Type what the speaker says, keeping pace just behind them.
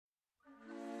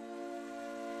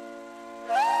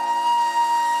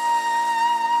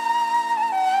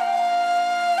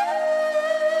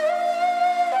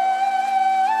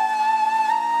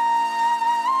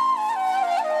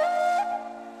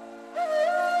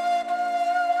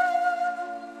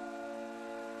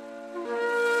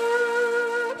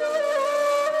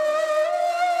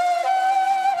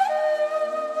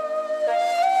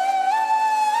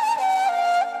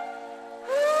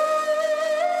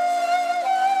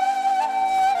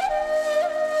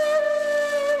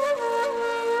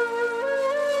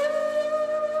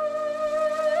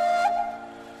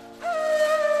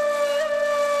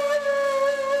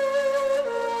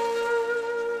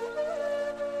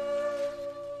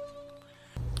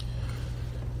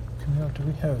do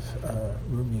we have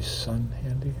Rumi's son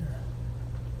handy here?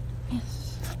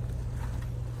 Yes.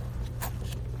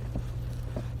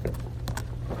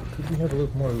 Could we have a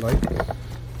little more light?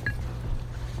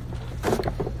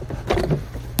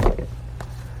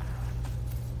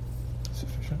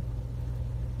 Sufficient?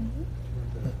 Mm-hmm.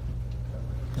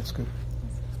 That's good.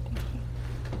 Thank you.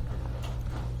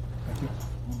 Thank you.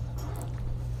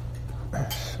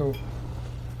 So,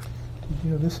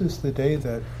 this is the day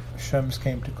that Shams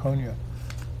came to Konya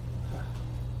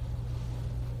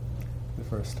the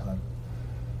first time.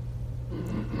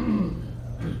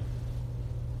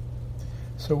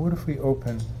 So what if we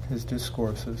open his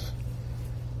discourses?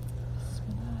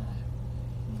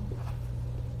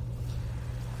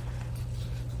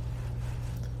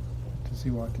 What does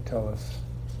he want to tell us?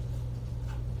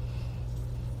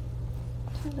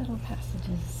 Two little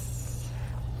passages.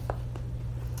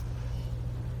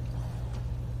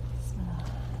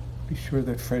 Be sure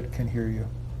that Fred can hear you.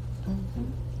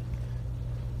 Mm-hmm.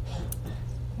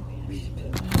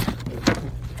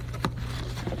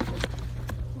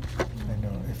 I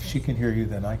know. If she can hear you,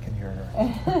 then I can hear her.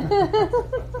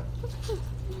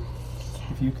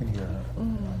 If you can hear her, I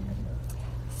can hear her.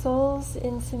 Souls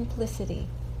in simplicity.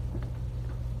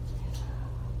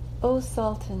 O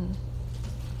Sultan,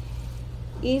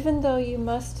 even though you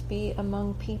must be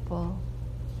among people,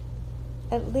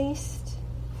 at least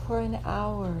for an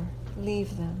hour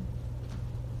leave them,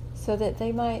 so that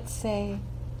they might say,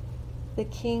 the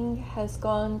king has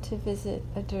gone to visit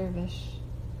a dervish.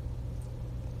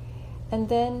 And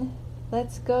then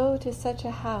let's go to such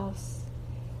a house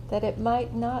that it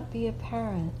might not be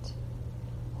apparent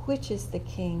which is the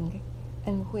king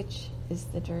and which is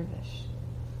the dervish.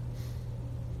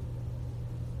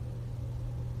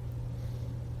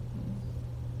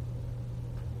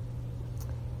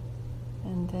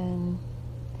 And then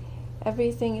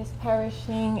everything is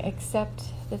perishing except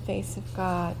the face of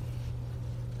God.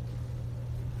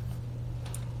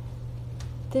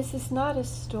 This is not a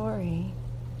story.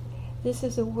 This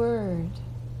is a word.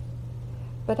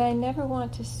 But I never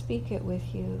want to speak it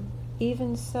with you.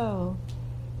 Even so,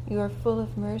 you are full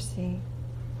of mercy.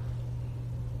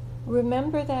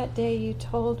 Remember that day you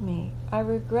told me, I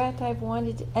regret I've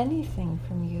wanted anything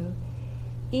from you.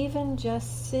 Even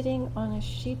just sitting on a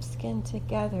sheepskin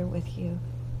together with you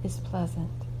is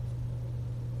pleasant.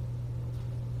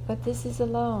 But this is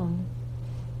alone,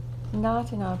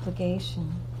 not an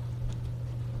obligation.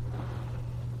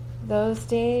 Those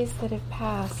days that have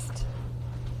passed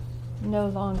no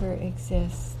longer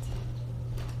exist.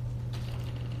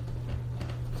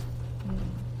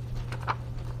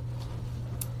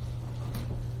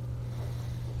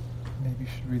 Maybe you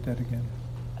should read that again.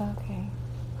 Okay.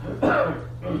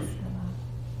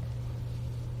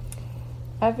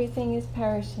 Everything is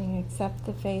perishing except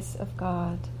the face of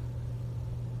God.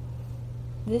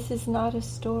 This is not a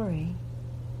story.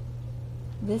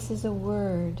 This is a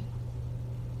word.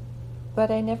 But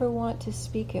I never want to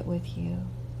speak it with you.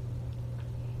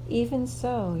 Even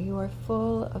so, you are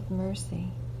full of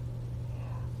mercy.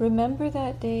 Remember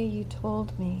that day you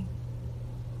told me,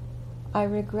 I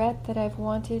regret that I've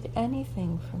wanted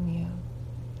anything from you.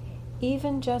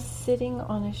 Even just sitting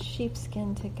on a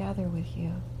sheepskin together with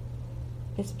you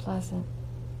is pleasant.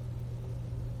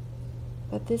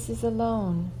 But this is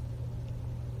alone,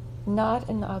 not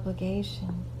an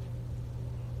obligation.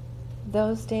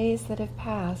 Those days that have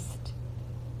passed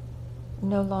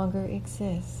no longer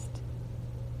exist.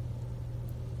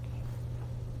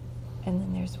 And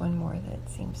then there's one more that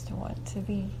seems to want to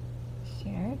be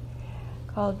shared,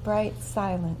 called Bright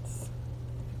Silence.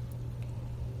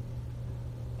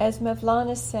 As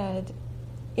Mevlana said,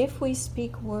 if we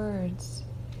speak words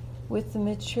with the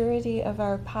maturity of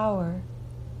our power,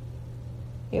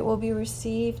 it will be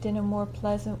received in a more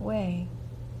pleasant way.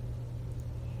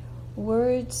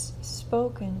 Words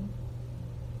spoken,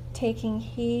 taking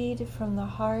heed from the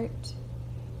heart,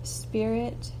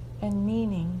 spirit, and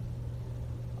meaning,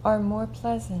 are more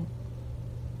pleasant.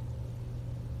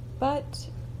 But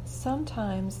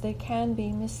sometimes they can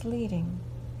be misleading.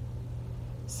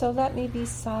 So let me be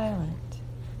silent.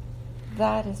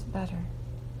 That is better.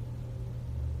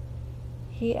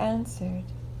 He answered,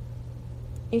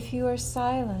 if you are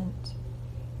silent,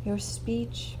 your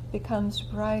speech becomes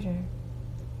brighter,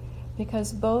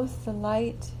 because both the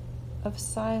light of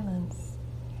silence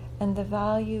and the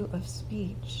value of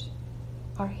speech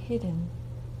are hidden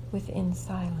within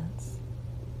silence.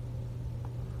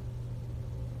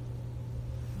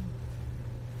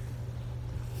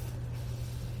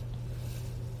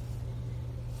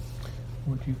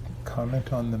 Would you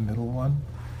comment on the middle one?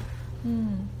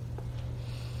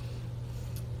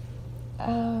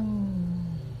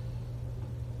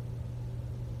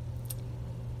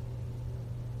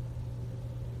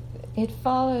 it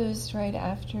follows right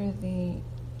after the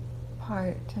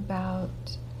part about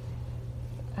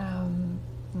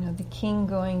the king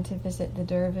going to visit the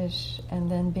dervish and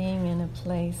then being in a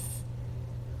place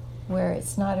where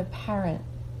it's not apparent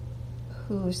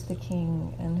who's the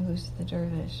king and who's the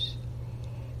dervish.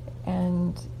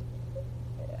 And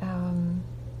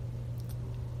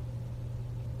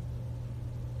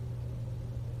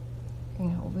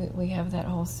we have that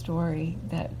whole story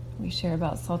that we share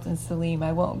about Sultan Selim.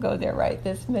 I won't go there right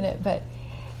this minute, but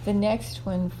the next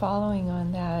one following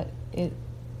on that,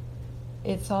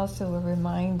 it's also a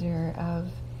reminder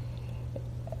of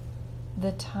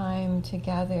the time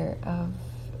together of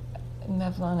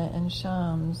Mevlana and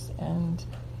Shams, and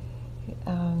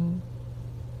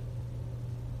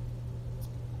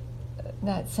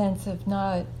that sense of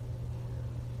not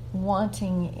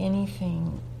wanting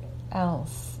anything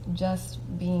else, just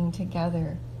being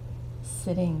together,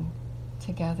 sitting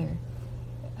together,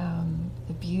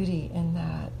 the beauty in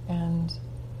that, and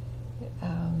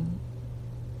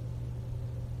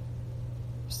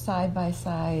side by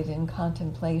side in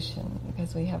contemplation,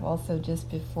 because we have also just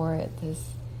before it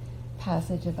this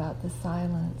passage about the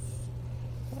silence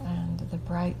and the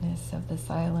brightness of the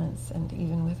silence, and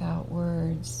even without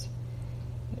words.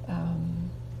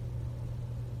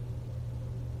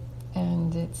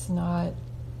 And it's not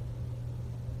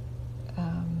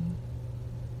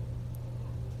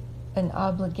an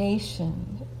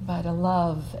obligation, but a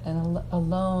love, and a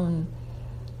loan.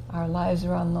 Our lives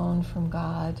are on loan from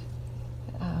God.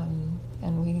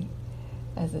 And we,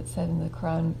 as it said in the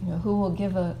Quran, who will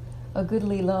give a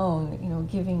goodly loan,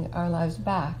 giving our lives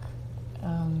back.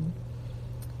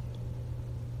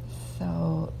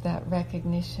 So that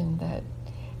recognition that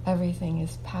everything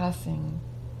is passing,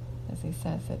 as he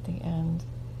says at the end,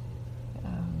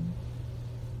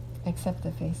 except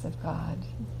the face of God,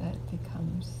 that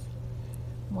becomes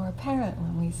more apparent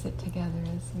when we sit together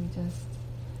as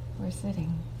we're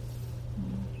sitting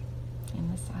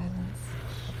in the silence.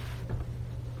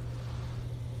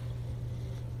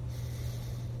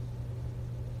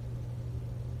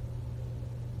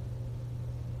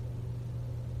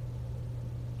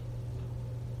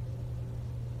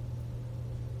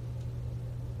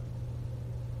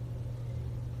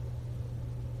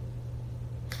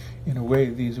 In a way,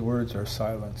 these words are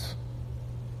silence.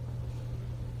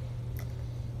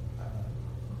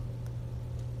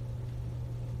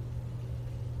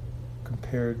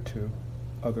 Compared to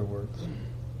other words.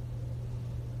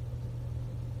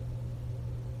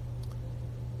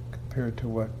 Compared to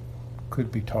what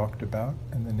could be talked about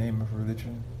in the name of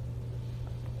religion,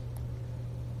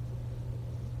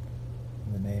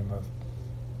 in the name of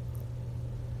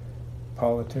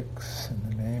politics, in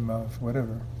the name of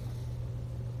whatever.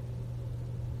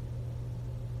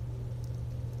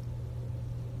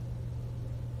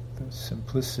 The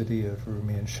simplicity of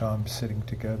Rumi and Shams sitting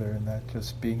together, and that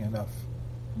just being enough.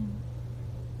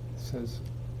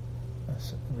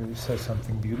 Really says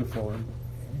something beautiful and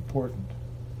important.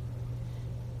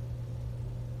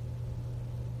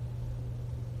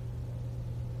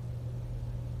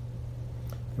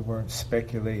 They weren't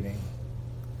speculating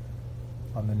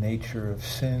on the nature of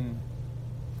sin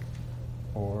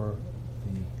or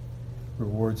the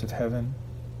rewards of heaven.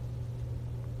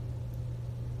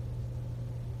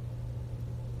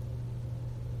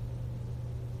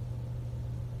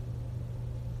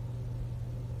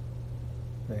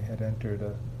 They had entered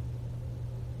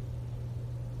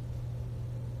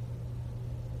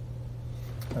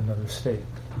another state.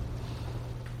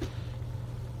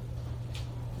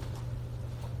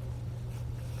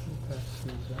 Pass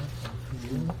these out for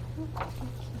you.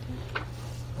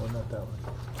 Oh, not that one.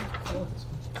 Oh, this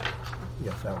one.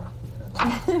 Yes, that one.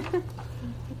 Yeah.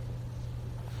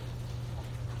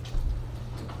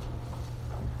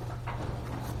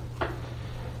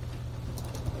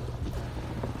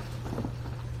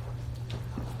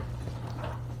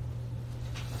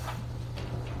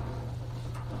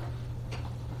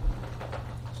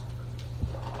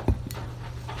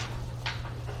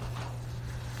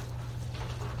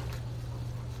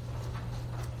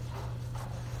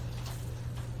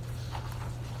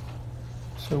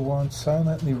 So one,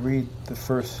 silently read the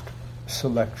first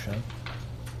selection.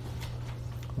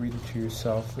 Read it to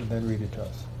yourself and then read it to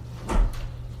us.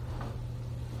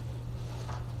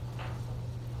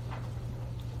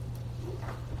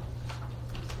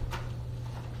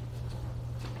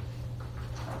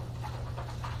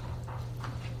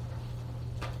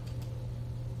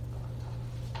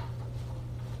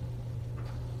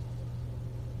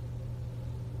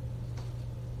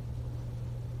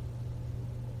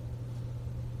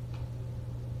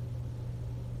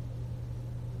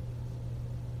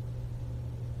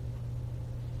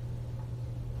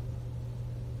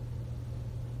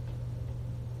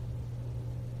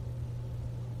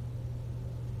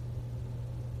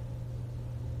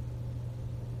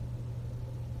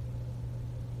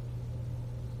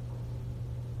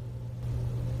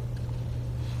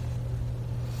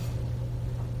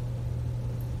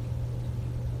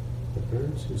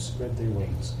 birds who spread their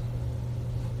wings.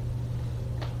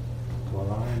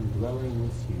 While I am dwelling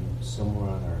with you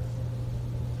somewhere on earth,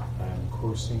 I am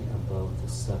coursing above the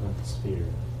seventh sphere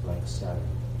like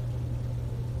Saturn.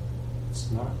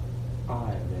 It's not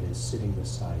I that is sitting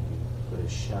beside you, but a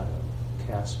shadow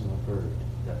cast from a bird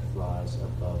that flies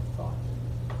above thought.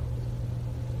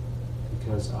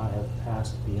 Because I have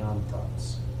passed beyond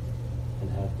thoughts and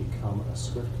have become a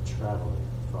swift traveler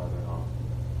farther on.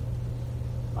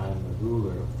 I am the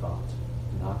ruler of thought,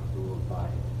 not ruled by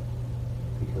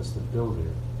it, because the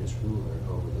builder is ruler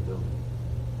over the building.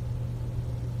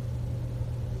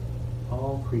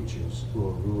 All creatures who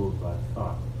are ruled by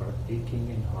thought are aching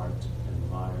in heart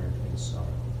and mired in sorrow.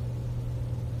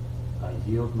 I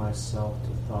yield myself to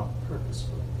thought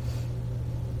purposefully,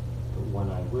 but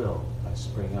when I will, I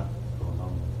spring up for a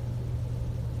moment.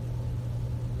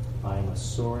 I am a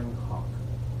soaring hawk.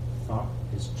 Thought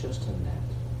is just a gnat.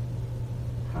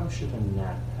 How should a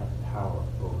gnat have power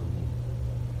over me?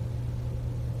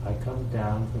 I come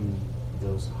down from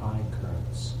those high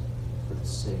currents for the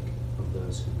sake of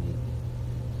those who need me.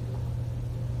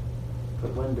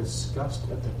 But when disgust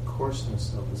at the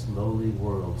coarseness of this lowly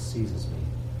world seizes me,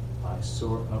 I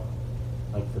soar up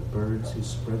like the birds who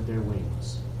spread their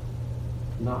wings,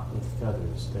 not with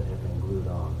feathers that have been glued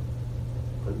on,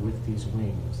 but with these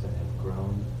wings that have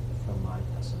grown from my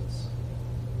essence.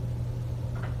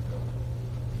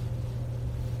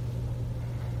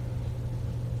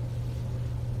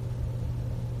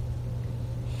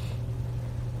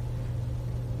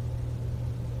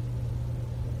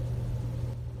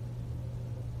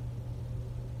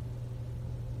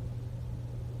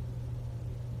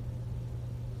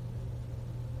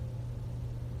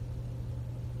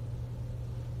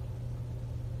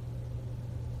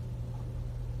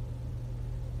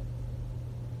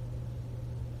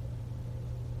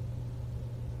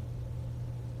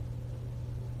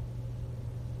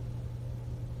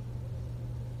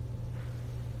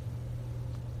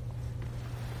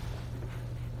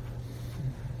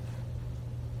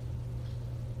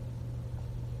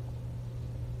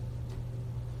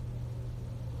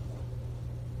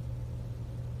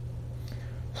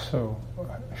 So,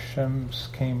 Shems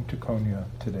came to Konya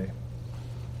today.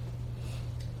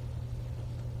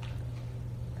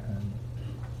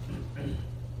 And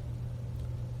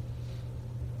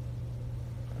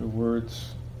the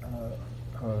words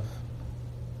of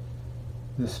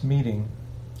this meeting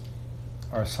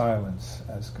are silence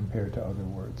as compared to other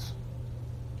words.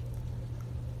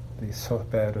 The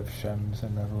sohbet of Shems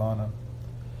and Mevlana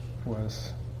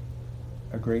was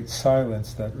a great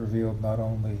silence that revealed not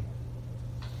only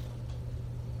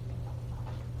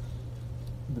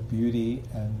the beauty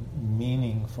and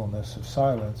meaningfulness of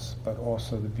silence, but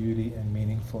also the beauty and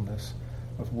meaningfulness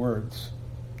of words,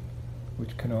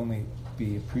 which can only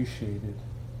be appreciated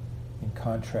in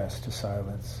contrast to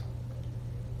silence.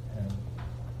 And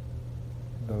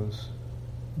those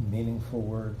meaningful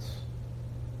words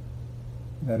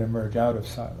that emerge out of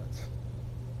silence.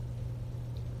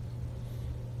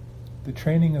 The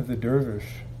training of the dervish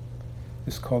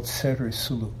is called Ser-i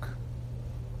Suluk.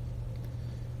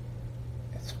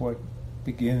 It's what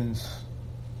begins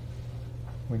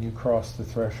when you cross the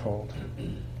threshold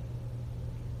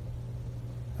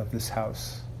of this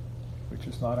house, which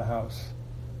is not a house,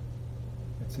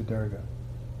 it's a durga.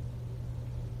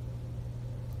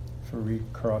 Farid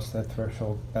crossed that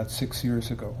threshold about 6 years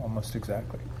ago, almost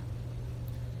exactly.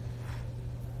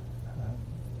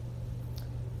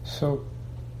 So,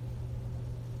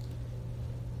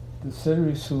 the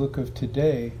Ser-i Suluk of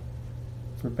today,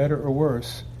 for better or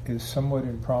worse, is somewhat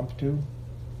impromptu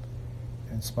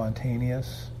and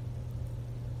spontaneous.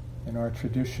 In our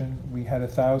tradition, we had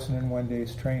 1,001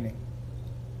 days training.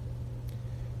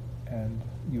 And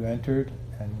you entered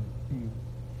and you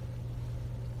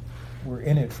were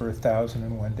in it for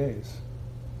 1,001 days.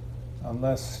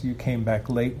 Unless you came back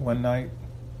late one night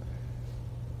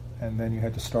and then you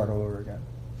had to start all over again.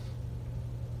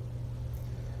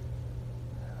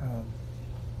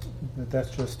 But that's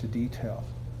just a detail.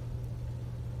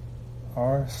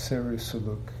 Our Ser-i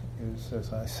Suluk is,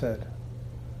 as I said,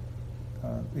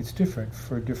 it's different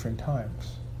for different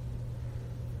times.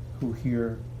 Who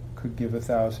here could give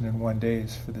 1,001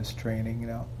 days for this training,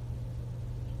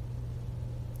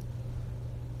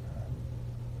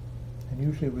 and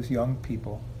usually it was young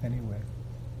people anyway.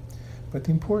 But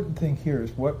the important thing here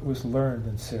is what was learned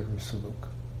in Ser-i Suluk.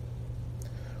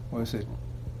 Was it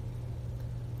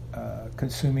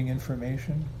consuming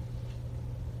information?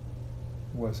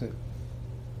 Was it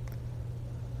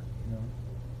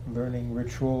learning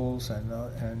rituals and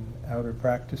outer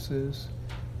practices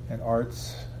and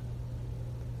arts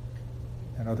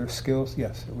And other skills,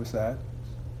 yes, it was that,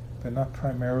 but not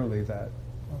primarily that,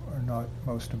 or not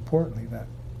most importantly that.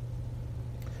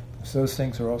 Because those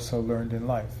things are also learned in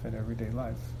life, in everyday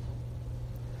life.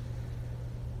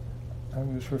 I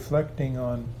was reflecting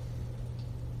on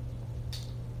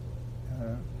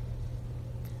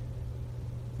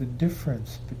the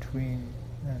difference between,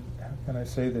 and how can I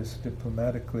say this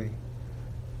diplomatically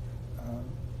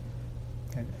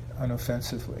and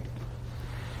unoffensively,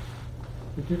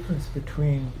 the difference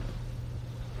between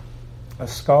a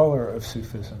scholar of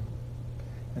Sufism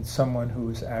and someone who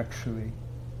has actually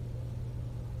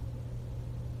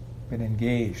been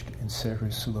engaged in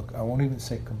Sehri Suluk. I won't even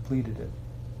say completed it.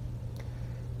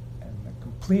 And the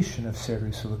completion of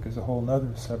Sehri Suluk is a whole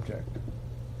other subject.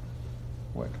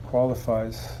 What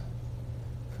qualifies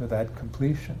for that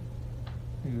completion?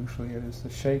 Usually it is the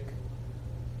sheikh,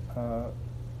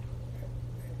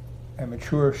 a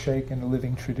mature sheikh in a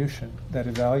living tradition that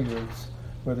evaluates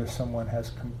whether someone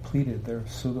has completed their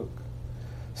suluk.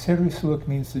 Sehri Suluk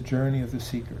means the journey of the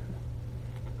seeker,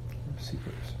 or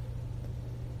seekers.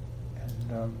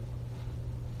 And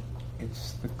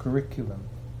it's the curriculum,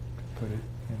 to put it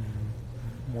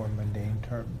in more mundane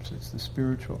terms. It's the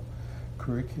spiritual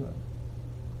curriculum.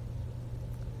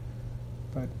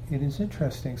 But it is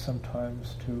interesting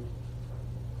sometimes to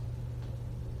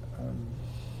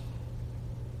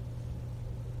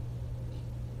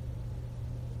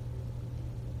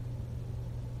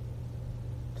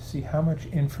see how much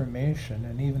information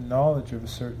and even knowledge of a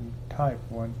certain type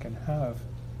one can have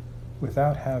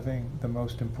without having the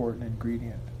most important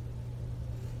ingredient,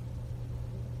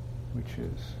 which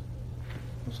is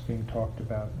what's being talked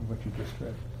about in what you just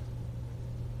read.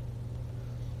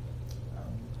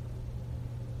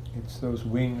 It's those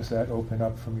wings that open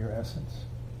up from your essence.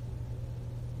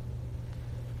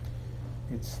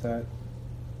 It's that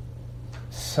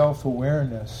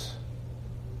self-awareness,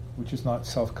 which is not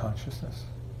self-consciousness.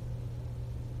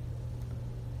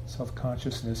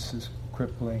 Self-consciousness is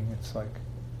crippling. It's like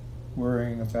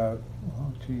worrying about,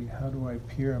 oh gee, how do I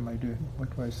appear? Am I doing,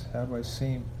 how do I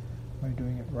seem? Am I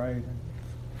doing it right? And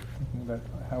thinking about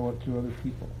how do other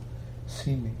people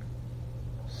see me?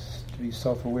 To be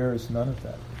self-aware is none of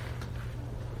that.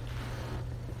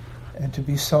 And to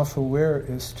be self-aware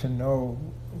is to know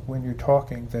when you're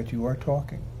talking that you are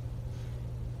talking,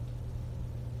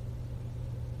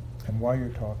 and why you're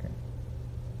talking,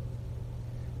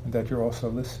 and that you're also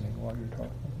listening while you're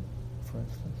talking, for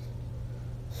instance.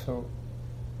 So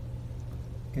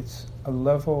it's a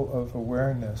level of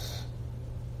awareness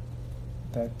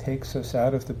that takes us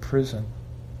out of the prison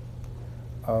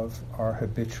of our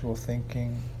habitual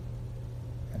thinking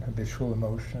and habitual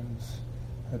emotions,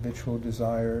 habitual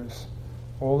desires,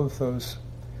 all of those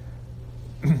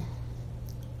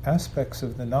aspects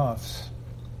of the nafs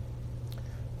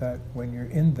that when you're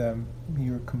in them,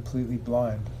 you're completely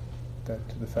blind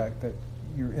to the fact that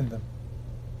you're in them.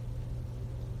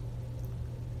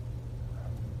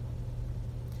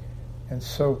 And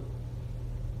so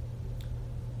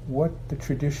what the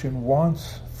tradition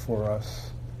wants for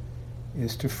us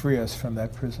is to free us from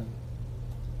that prison.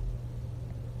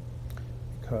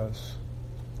 Because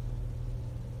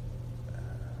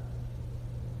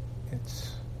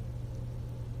it's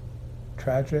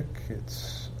tragic,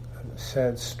 it's a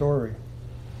sad story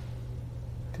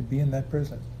to be in that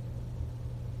prison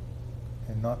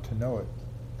and not to know it.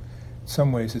 In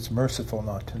some ways it's merciful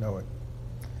not to know it,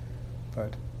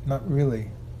 but not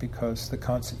really, because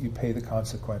you pay the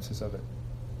consequences of it.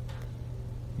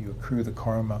 You accrue the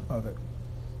karma of it.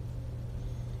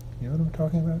 You know what I'm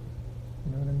talking about?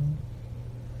 You know what I mean?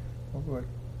 What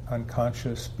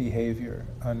unconscious behavior,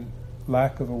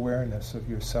 lack of awareness of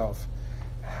yourself,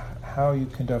 how you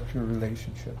conduct your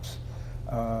relationships.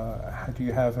 How do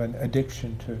you have an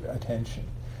addiction to attention?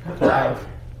 Do you have,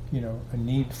 a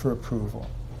need for approval?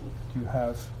 Do you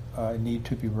have a need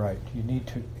to be right?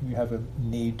 You have a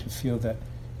need to feel that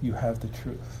you have the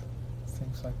truth.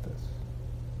 Things like this.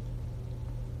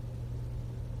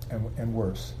 And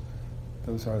worse.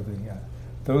 Those are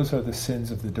the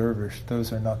sins of the dervish.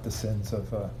 Those are not the sins of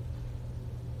the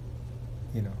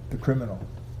criminal.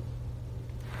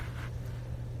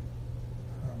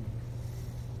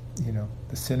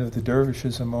 The sin of the dervish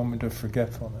is a moment of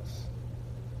forgetfulness.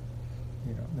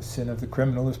 The sin of the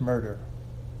criminal is murder.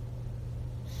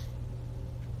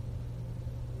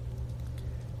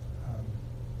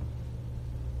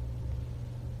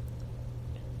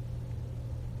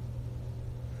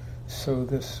 So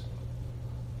this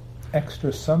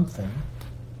extra something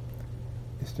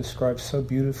is described so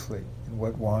beautifully in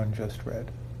what Juan just read.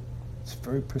 It's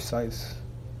very precise.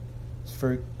 It's a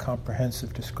very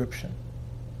comprehensive description.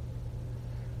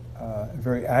 a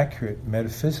very accurate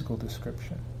metaphysical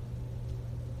description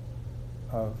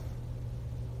of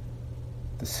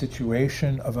the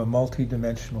situation of a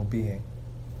multidimensional being.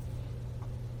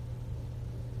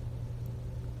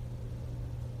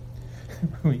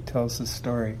 He tells the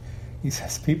story. He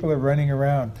says people are running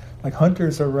around, like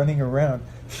hunters are running around,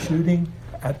 shooting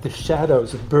at the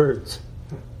shadows of birds.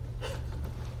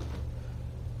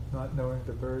 Not knowing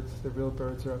the real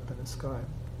birds are up in the sky.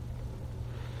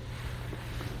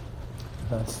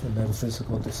 That's the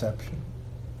metaphysical deception.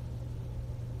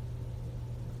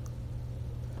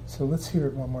 So let's hear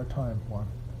it one more time, Juan.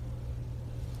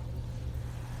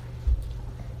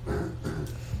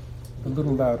 A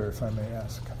little louder, if I may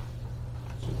ask.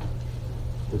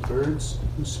 The birds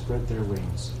who spread their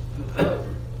wings.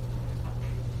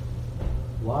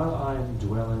 While I am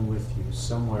dwelling with you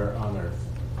somewhere on earth,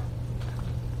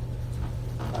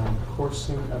 I am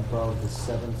coursing above the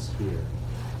seventh sphere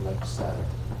like Saturn.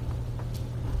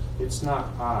 It's not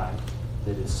I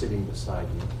that is sitting beside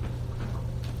you,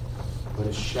 but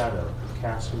a shadow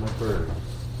cast from a bird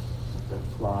that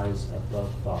flies above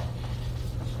thought.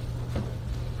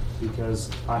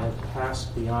 Because I have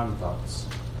passed beyond thoughts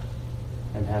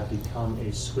and have become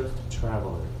a swift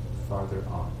traveler farther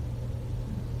on.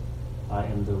 I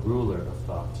am the ruler of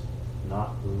thought,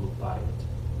 not ruled by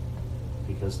it,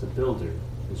 because the builder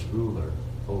is ruler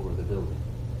over the building.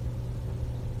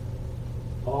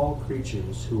 All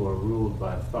creatures who are ruled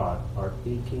by thought are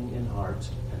aching in heart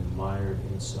and mired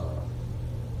in sorrow.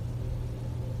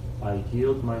 I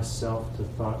yield myself to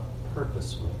thought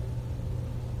purposefully,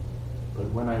 but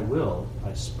when I will,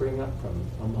 I spring up from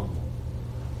among them.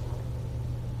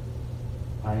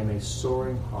 I am a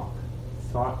soaring hawk.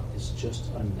 Thought is just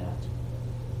a gnat.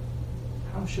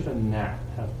 How should a gnat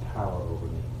have power over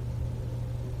me?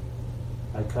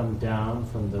 I come down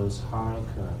from those high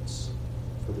currents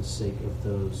for the sake of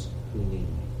those who need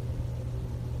me.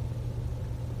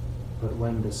 But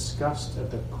when disgust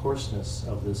at the coarseness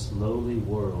of this lowly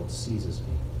world seizes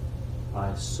me,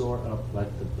 I soar up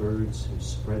like the birds who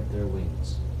spread their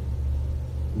wings,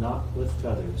 not with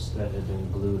feathers that have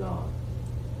been glued on,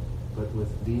 but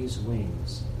with these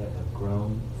wings that have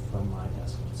grown from my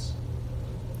essence.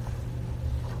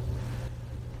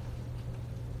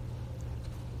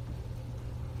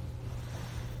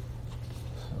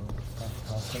 So,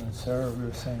 Hassan and Sarah, we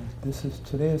were saying,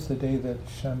 today is the day that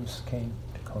Shams came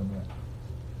to Konya.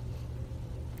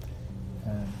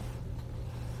 And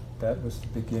that was the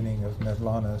beginning of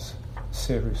Mevlana's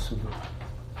Sehri Suluk.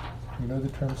 You know the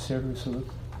term Sehri Suluk?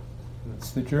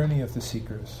 It's the journey of the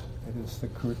seekers. It is the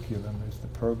curriculum, it is the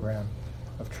program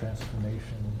of transformation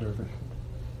in dervishhood.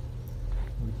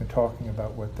 We've been talking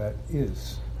about what that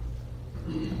is,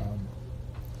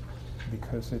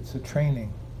 because it's a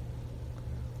training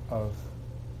of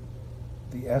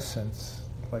the essence,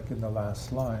 like in the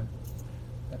last line,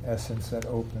 an essence that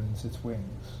opens its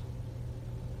wings,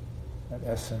 that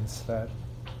essence that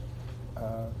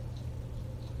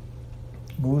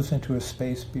moves into a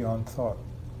space beyond thought.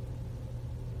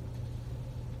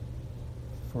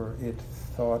 For it,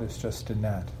 thought is just a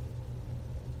gnat,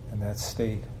 and that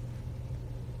state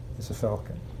is a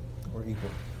falcon or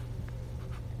eagle.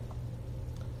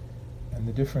 And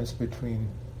the difference between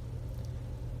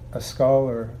a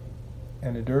scholar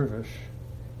and a dervish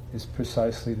is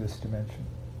precisely this dimension.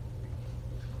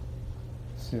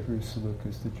 Sehri Suluk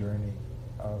is the journey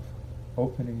of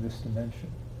opening this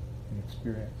dimension in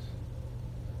experience,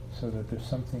 so that there's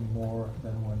something more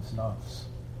than one's nafs,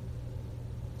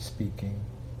 speaking,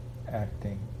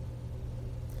 acting,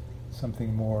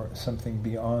 something more, something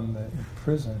beyond the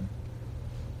prison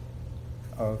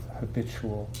of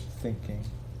habitual thinking,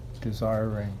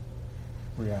 desiring,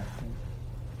 reacting.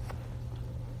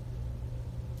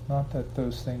 Not that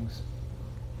those things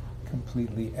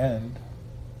completely end,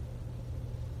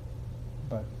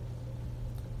 but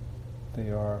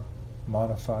they are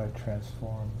modified,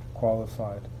 transformed,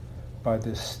 qualified by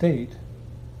this state,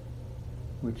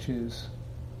 which is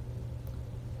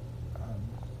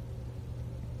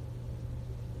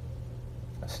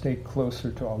a state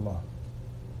closer to Allah,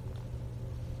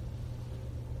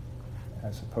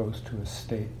 as opposed to a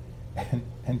state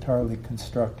entirely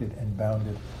constructed and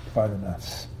bounded by the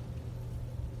nafs.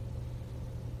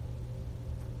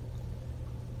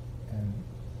 And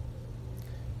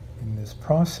in this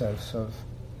process of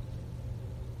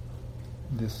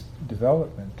this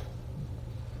development,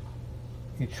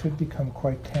 it should become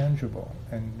quite tangible,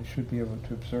 and we should be able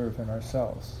to observe in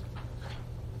ourselves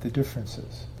the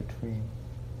differences between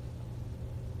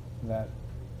that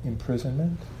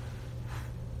imprisonment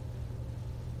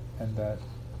and that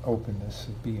openness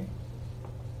of being.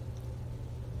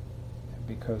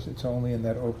 because it's only in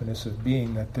that openness of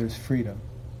being that there's freedom.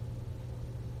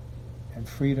 And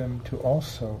freedom to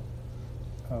also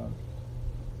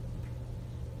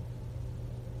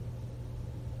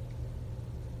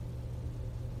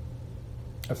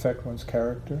affect one's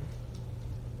character,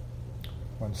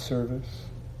 one's service,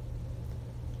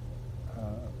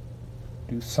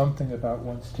 do something about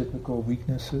one's typical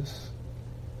weaknesses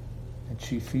and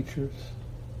chief features.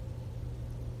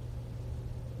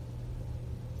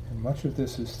 And much of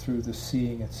this is through the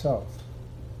seeing itself,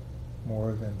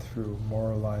 more than through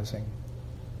moralizing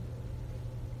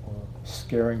or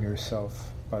scaring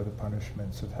yourself by the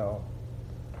punishments of hell,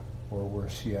 or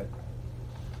worse yet,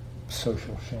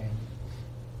 social shame.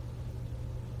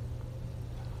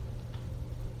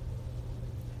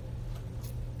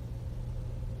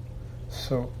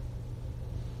 So,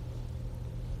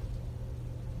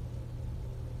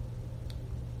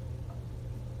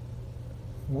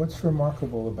 what's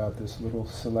remarkable about this little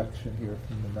selection here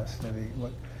from the Mesnavi?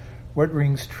 What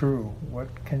rings true? What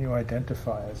can you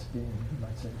identify as being, you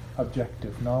might say,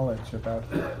 objective knowledge about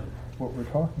what we're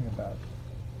talking about?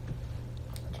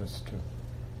 Just to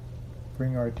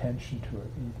bring our attention to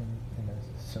it, even in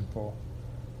a simple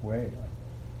way, like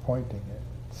pointing it,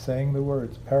 saying the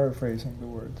words, paraphrasing the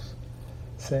words,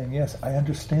 saying, yes, I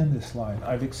understand this line.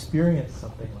 I've experienced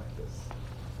something like this.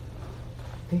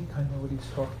 I think I know what he's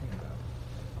talking about.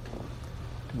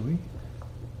 Do we?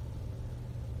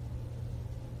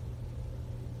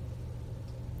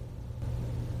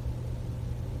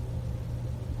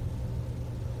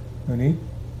 Munib?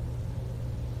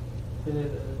 The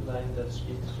line that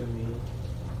speaks to me,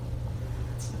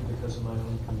 because of my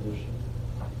own condition,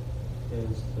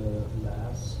 is the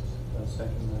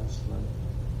second last line.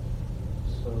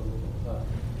 So,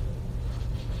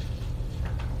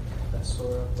 I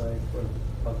soar up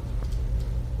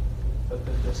but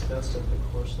the disgust of the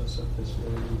coarseness of this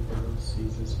lowly world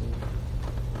seizes me.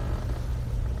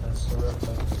 I soar up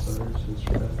like the birds who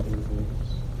spread their wings,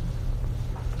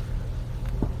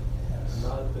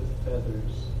 not with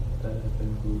feathers that have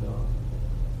been glued on,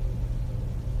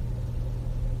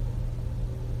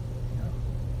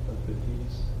 but with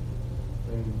these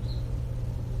wings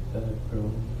that have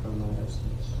grown from my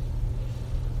essence.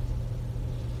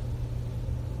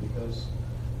 Because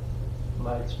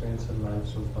my experience in life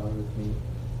so far with me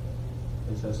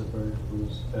is as a bird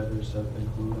whose feathers have been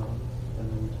glued on,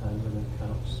 and every time when it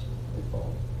counts, they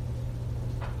fall.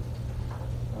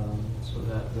 So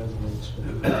that resonates with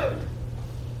me.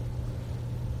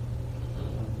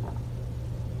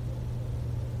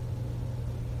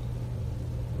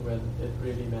 When it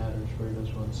really matters, where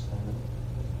does one stand?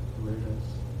 Where does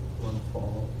one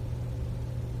fall?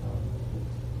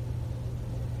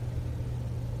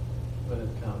 When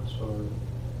it counts for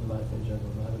life in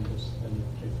general, not in just any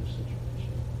particular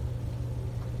situation.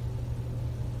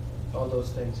 All those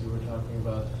things you were talking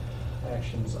about,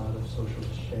 actions out of social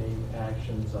shame,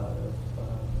 actions out of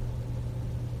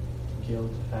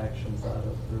guilt, actions out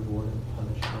of reward and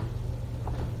punishment.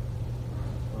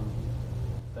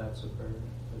 That's a bird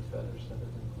with feathers that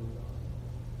have been glued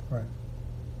on. Right.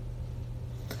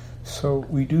 So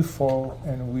we do fall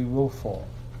and we will fall.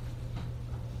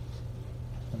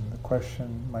 And the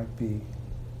question might be,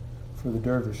 for the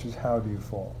dervishes, how do you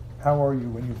fall? How are you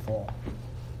when you fall?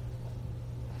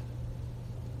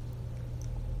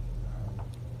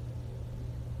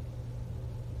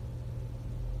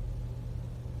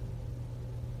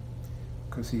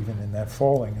 Because even in that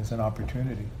falling is an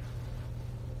opportunity.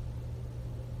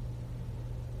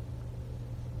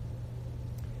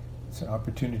 It's an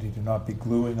opportunity to not be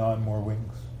gluing on more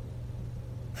wings.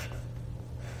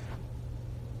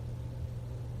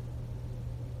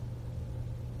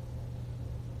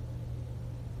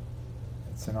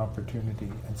 It's an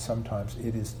opportunity, and sometimes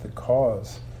it is the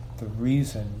cause, the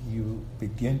reason you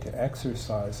begin to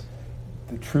exercise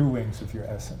the true wings of your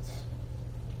essence.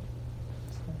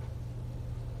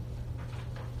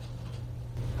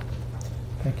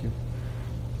 Thank you.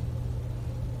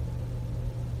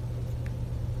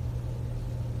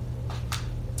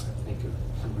 I think of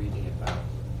reading about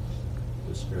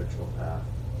the spiritual path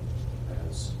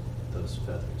as those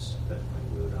feathers that when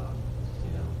glued on,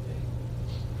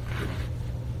 they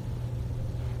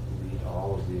read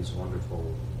all of these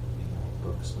wonderful,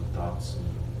 books and thoughts and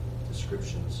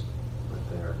descriptions, but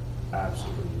they're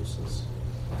absolutely useless.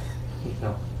 When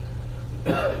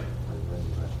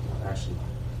you actually,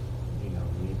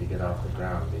 need to get off the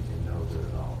ground, they do no good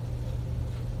at all.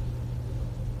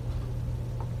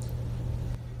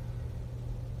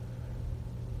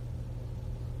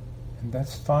 And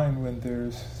that's fine when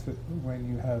when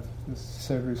you have this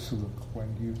Sever Suluk,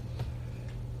 when you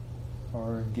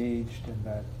are engaged in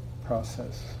that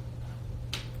process,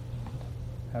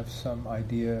 have some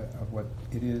idea of what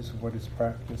it is, what its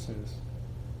practice is,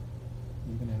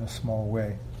 even in a small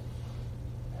way,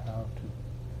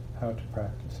 how to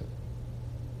practice it.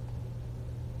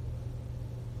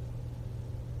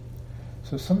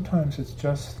 So sometimes it's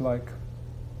just like,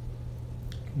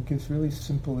 he gives really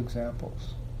simple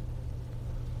examples.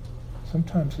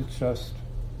 Sometimes it's just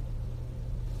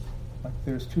like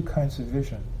there's two kinds of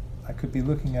vision. I could be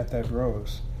looking at that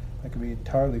rose. I could be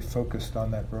entirely focused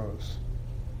on that rose.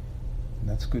 And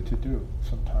that's good to do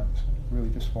sometimes. I really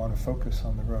just want to focus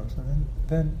on the rose. And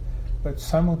then but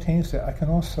simultaneously I can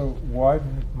also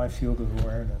widen my field of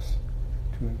awareness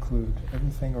to include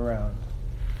everything around.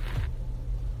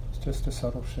 It's just a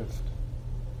subtle shift.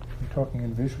 I'm talking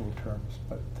in visual terms,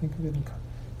 but think of it in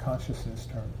consciousness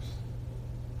terms.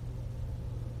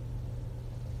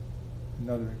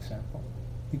 Another example.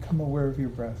 Become aware of your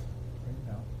breath right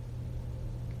now.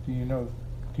 Do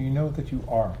you know that you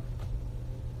are?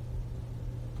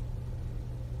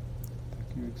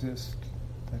 That you exist,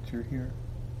 that you're here.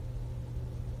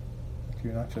 That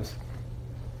you're not just,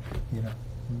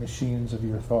 machines of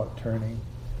your thought turning.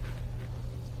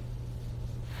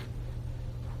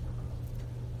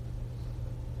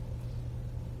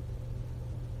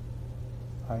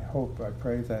 I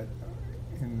pray that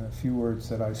in the few words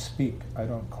that I speak, I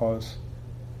don't cause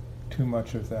too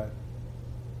much of that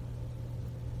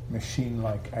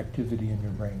machine-like activity in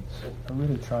your brains. I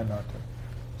really try not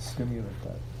to stimulate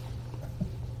that.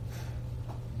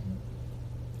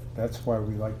 That's why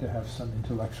we like to have some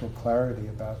intellectual clarity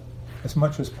about, as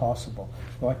much as possible,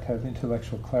 we like to have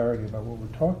intellectual clarity about what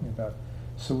we're talking about,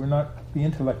 so the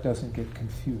intellect doesn't get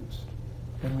confused.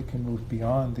 Then we can move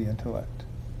beyond the intellect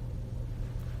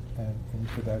and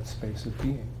into that space of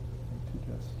being,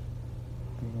 into just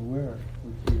being aware.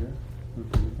 We're here, we're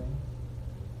breathing,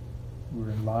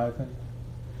 we're enlivened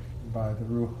by the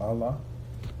Ruh Allah.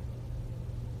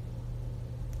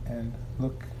 And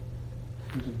look,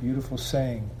 there's a beautiful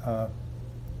saying.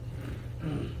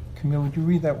 Camille, would you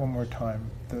read that one more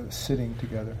time? The sitting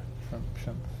together from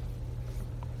Shem.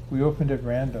 We opened at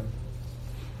random.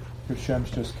 Your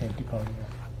Shems just came to Konya.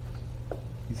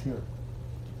 He's here.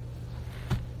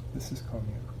 This is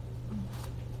Konya.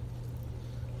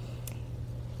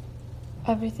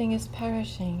 Everything is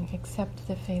perishing except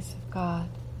the face of God.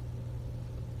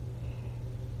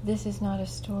 This is not a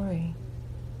story.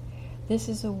 This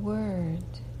is a word,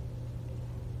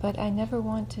 but I never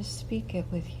want to speak it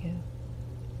with you.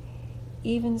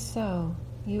 Even so,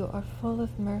 you are full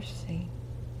of mercy.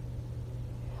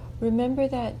 Remember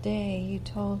that day you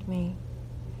told me,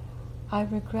 I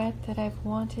regret that I've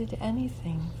wanted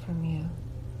anything from you.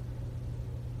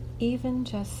 Even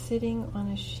just sitting on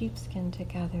a sheepskin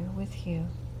together with you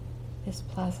is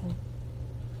pleasant.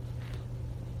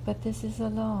 But this is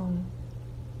alone,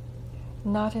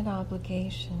 not an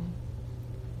obligation.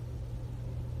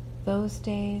 Those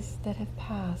days that have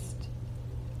passed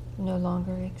no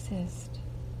longer exist.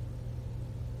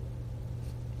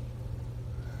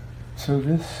 So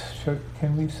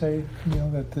can we say,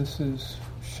 that this is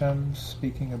Shem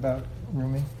speaking about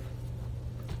Rumi?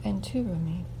 And to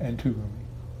Rumi. And to Rumi.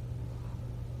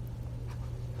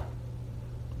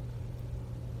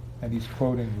 And he's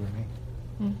quoting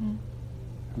Rumi,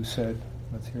 who said,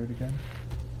 let's hear it again.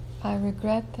 I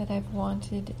regret that I've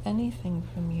wanted anything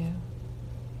from you.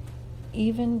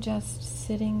 Even just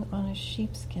sitting on a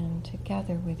sheepskin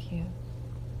together with you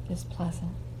is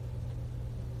pleasant.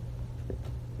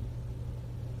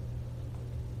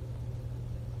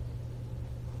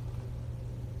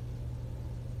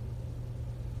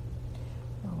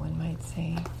 Or one might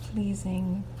say,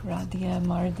 pleasing, radya,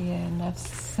 mardya,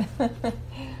 nafs.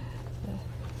 The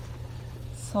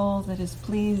soul that is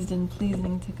pleased and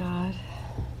pleasing to God.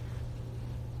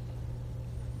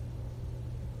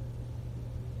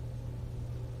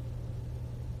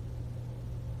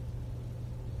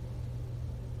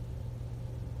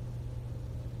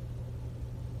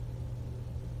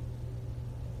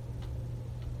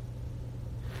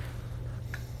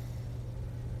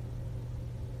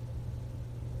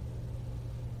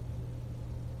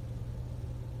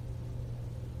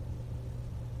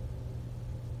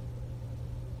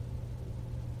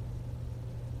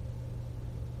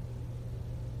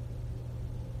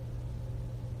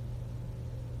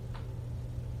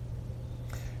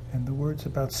 And the words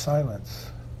about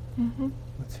silence.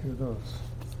 Let's hear those.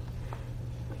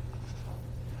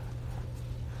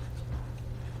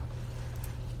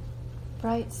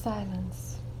 Bright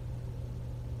silence.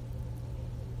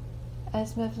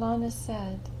 As Mevlana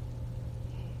said,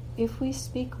 if we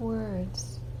speak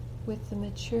words, with the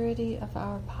maturity of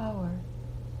our power,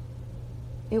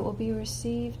 it will be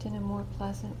received in a more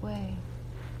pleasant way.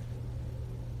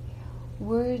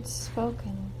 Words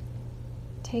spoken,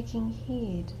 taking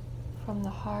heed from the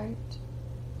heart,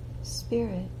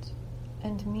 spirit,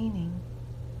 and meaning,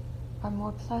 are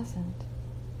more pleasant,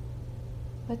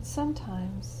 but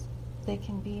sometimes they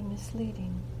can be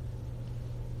misleading.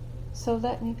 So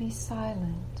let me be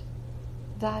silent,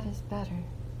 that is better.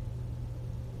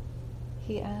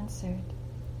 He answered,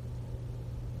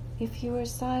 if you are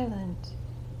silent,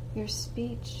 your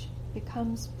speech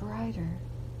becomes brighter,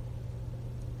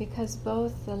 because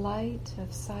both the light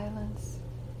of silence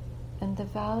and the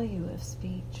value of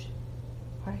speech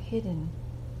are hidden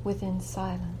within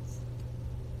silence.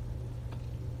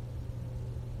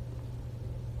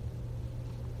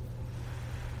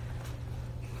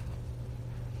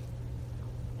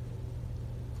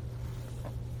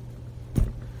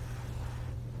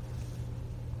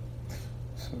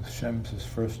 So Shems is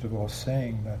first of all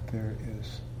saying that there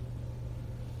is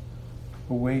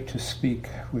a way to speak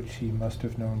which he must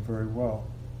have known very well,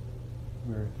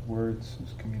 where words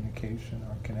as communication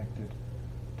are connected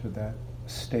to that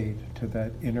state, to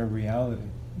that inner reality.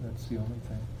 That's the only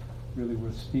thing really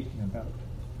worth speaking about.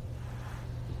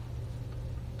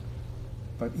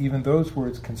 But even those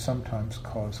words can sometimes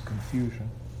cause confusion.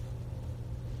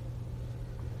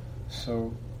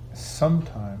 So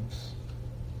sometimes,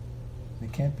 they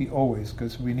can't be always,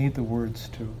 because we need the words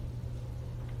too.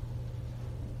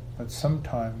 But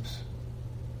sometimes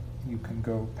you can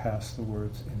go past the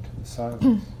words into the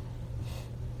silence.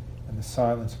 And the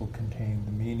silence will contain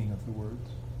the meaning of the words.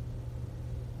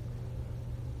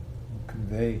 It will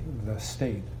convey the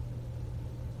state,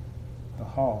 the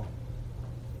hall.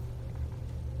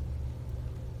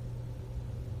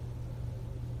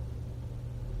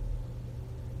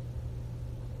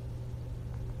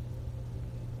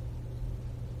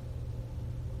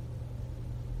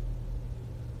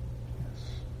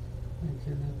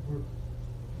 And it work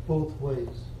both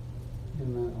ways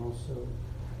in that also.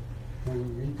 When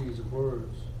we read these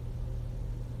words,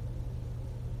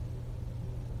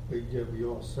 we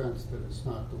all sense that it's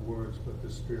not the words but the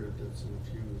spirit that's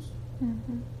infused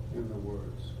in the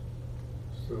words.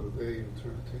 So they in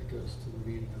turn take us to the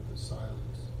meaning of the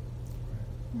silence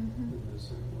in the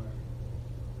same way.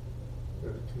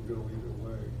 That it can go either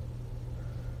way.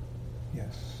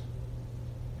 Yes.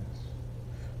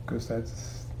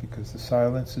 Because the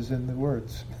silence is in the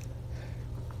words.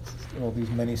 All these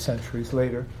many centuries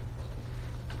later,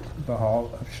 the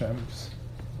hall of Shems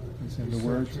is in the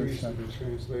words of Shems. The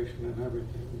translation and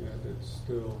everything, yet it's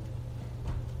still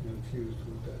infused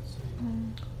with that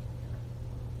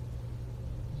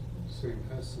same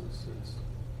essence.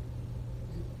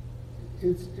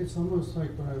 It's almost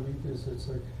like when I read this, it's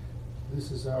like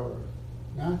this is our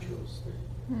natural state,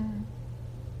 and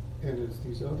it's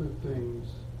these other things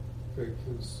that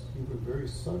can even very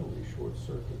subtly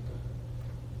short-circuit that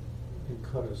and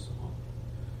cut us off.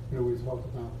 We talk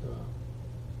about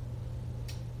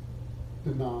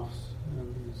the nafs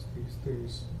and these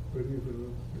things, but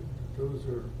even those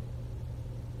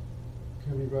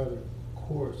can be rather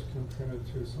coarse compared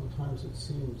to, sometimes it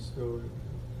seems, though,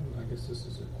 and I guess this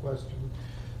is a question,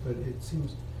 but it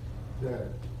seems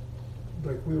that,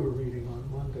 like we were reading on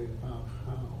Monday about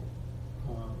how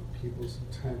people's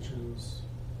intentions,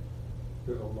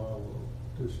 that Allah will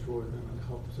destroy them and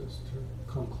helps us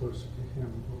to come closer to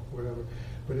Him or whatever.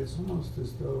 But it's almost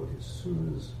as though as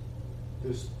soon as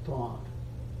this thought,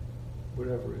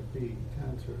 whatever it be,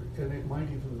 entered, and it might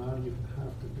even not even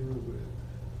have to do with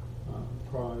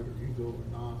pride or ego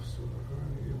or nafs, or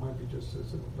it might be just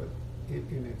as, but it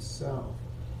in itself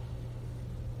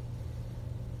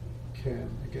can,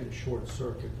 again, short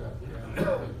circuit that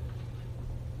reality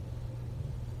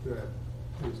that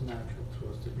is natural to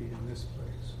us to be in this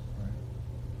place.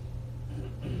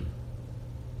 Right.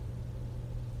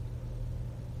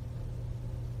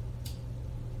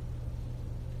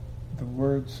 The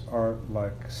words are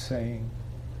like saying,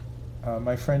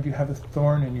 my friend, you have a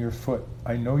thorn in your foot.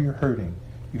 I know you're hurting.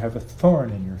 You have a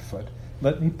thorn in your foot.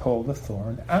 Let me pull the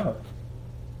thorn out.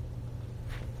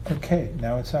 Okay,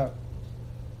 now it's out.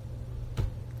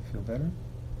 Feel better?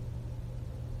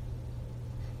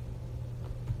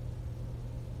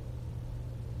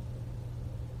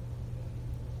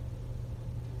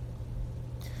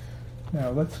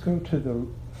 Now let's go to the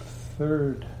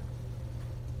third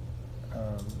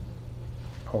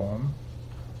poem.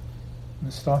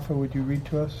 Mustafa, would you read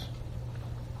to us?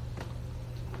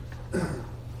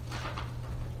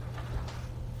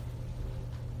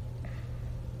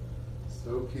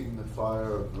 Stoking the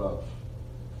fire of love.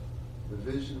 The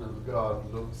vision of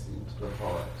God looks into the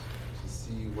heart to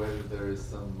see whether there is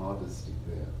some modesty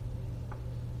there,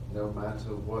 no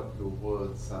matter what your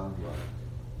words sound like,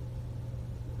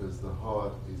 because the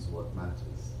heart is what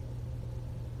matters.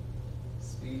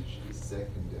 Speech is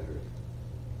secondary.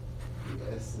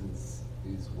 The essence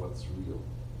is what's real.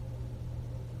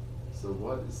 So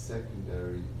what is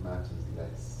secondary matters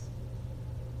less.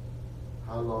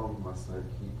 How long must I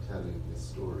keep telling this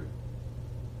story?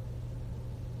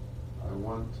 I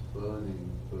want burning.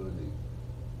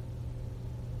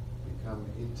 Become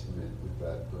intimate with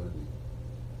that burning.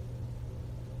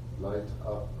 Light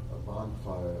up a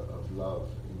bonfire of love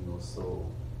in your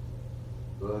soul.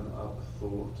 Burn up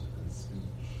thought and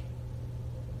speech.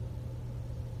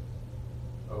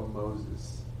 O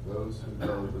Moses, those who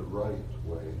know the right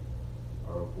way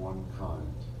are of one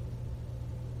kind,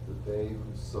 but they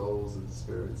whose souls and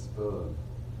spirits burn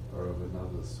are of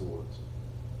another sort.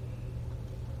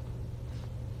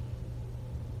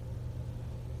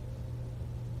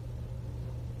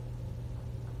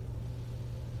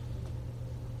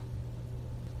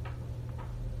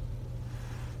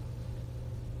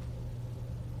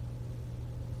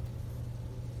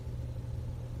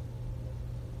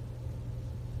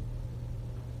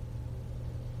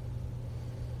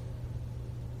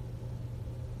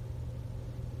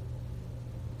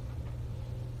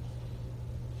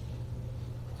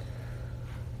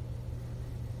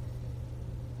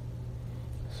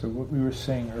 So what we were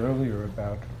saying earlier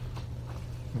about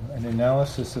an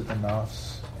analysis of the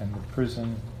nafs and the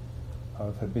prison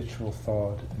of habitual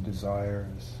thought and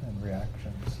desires and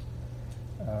reactions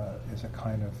is a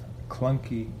kind of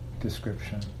clunky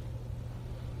description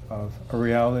of a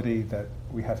reality that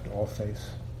we have to all face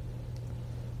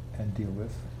and deal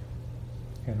with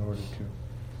in order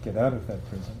to get out of that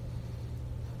prison.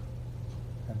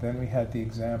 And then we had the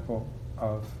example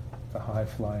of the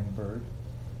high-flying bird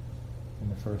in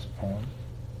the first poem,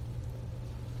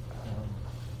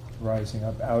 rising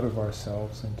up out of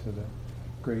ourselves into the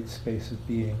great space of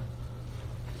being,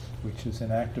 which is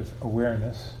an act of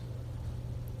awareness.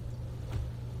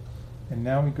 And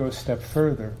now we go a step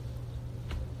further,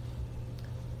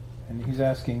 and he's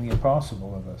asking the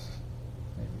impossible of us,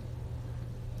 maybe.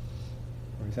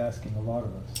 Or he's asking a lot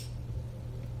of us.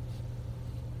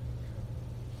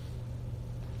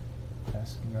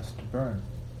 Asking us to burn.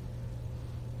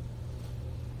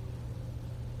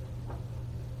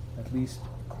 At least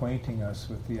acquainting us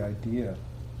with the idea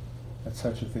that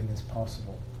such a thing is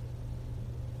possible.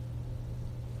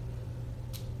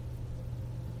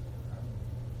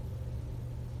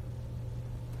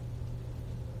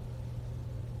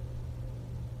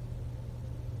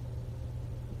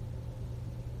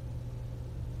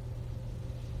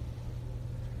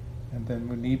 And then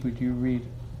Munib, would you read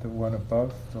the one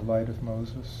above, the light of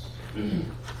Moses?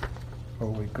 Oh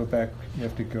wait, go back, you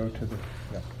have to go to the,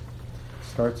 yeah.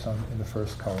 Starts in the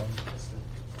first column.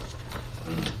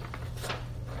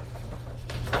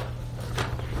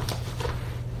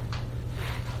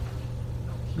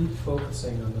 Keep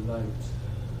focusing on the light.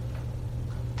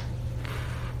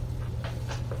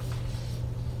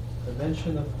 The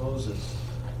mention of Moses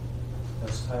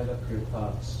has tied up your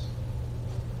thoughts.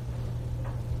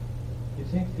 You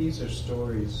think these are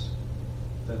stories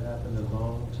that happened a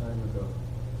long time ago.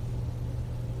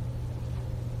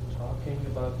 Talking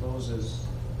about Moses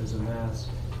is a mask.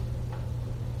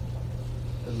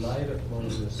 The light of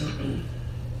Moses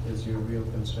is your real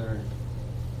concern.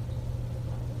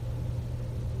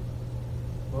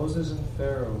 Moses and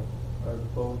Pharaoh are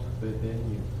both within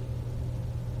you.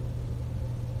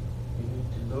 You need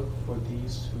to look for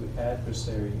these two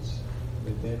adversaries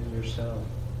within yourself.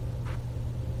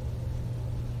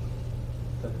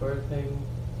 The birthing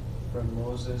from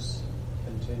Moses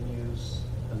continues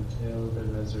until the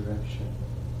resurrection.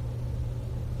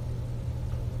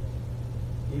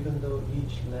 Even though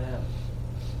each lamp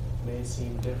may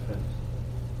seem different,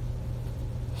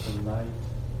 the light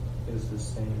is the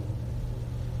same.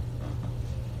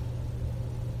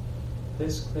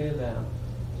 This clay lamp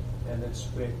and its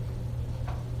wick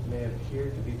may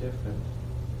appear to be different,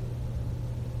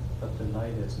 but the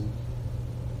light isn't.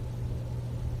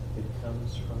 It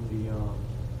comes from beyond.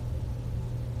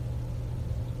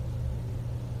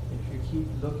 If you keep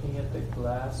looking at the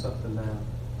glass of the lamp,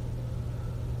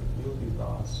 you'll be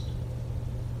lost.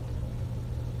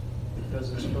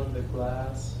 Because it's from the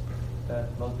glass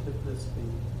that multiplicity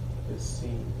is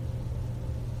seen.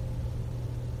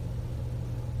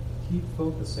 Keep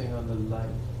focusing on the light,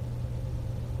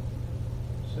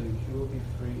 so you will be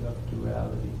free of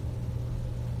duality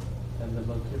and the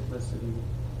multiplicity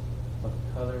of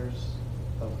colors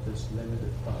of this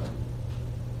limited body.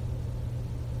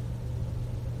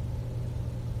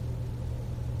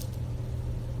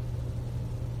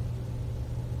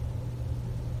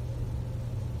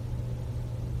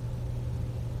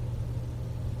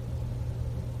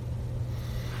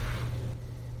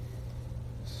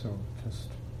 So just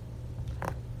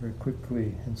very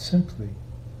quickly and simply,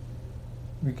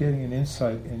 we're getting an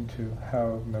insight into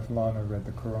how Mevlana read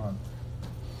the Quran.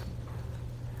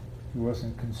 He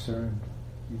wasn't concerned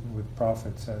even with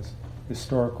prophets as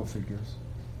historical figures.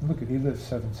 And look, he lived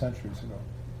 7 centuries ago.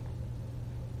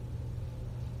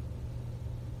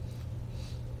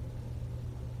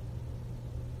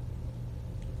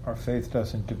 Our faith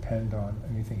doesn't depend on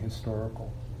anything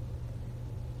historical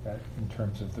that in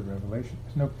terms of the revelation.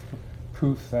 There's no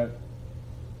proof that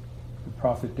the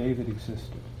prophet David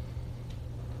existed.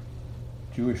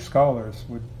 Jewish scholars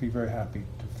would be very happy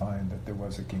to find that there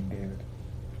was a King David.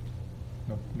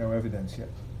 No evidence yet.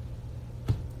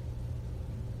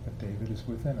 But David is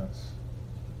within us.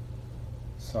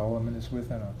 Solomon is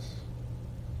within us.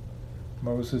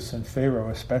 Moses and Pharaoh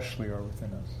especially are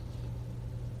within us.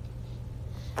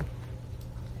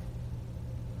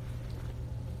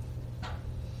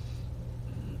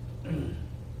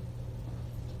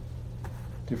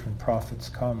 Different prophets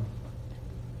come.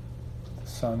 The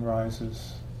sun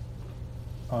rises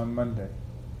on Monday.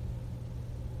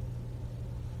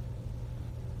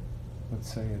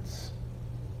 Let's say it's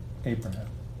Abraham.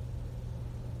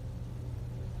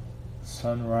 The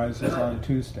sun rises on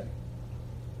Tuesday.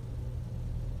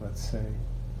 Let's say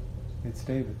it's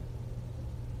David.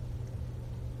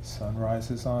 The sun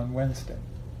rises on Wednesday.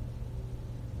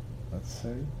 Let's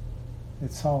say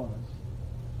it's Solomon.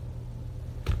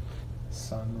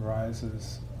 Sun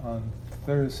rises on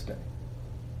Thursday.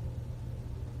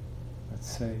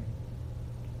 Let's say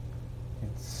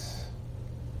it's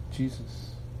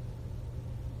Jesus.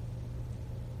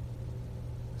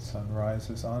 Sun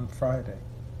rises on Friday.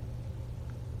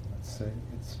 Let's say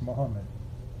it's Muhammad,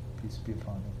 peace be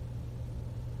upon him.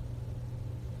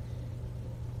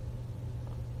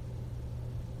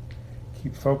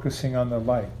 Keep focusing on the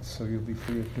light so you'll be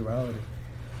free of duality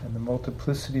and the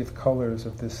multiplicity of colors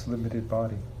of this limited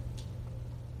body.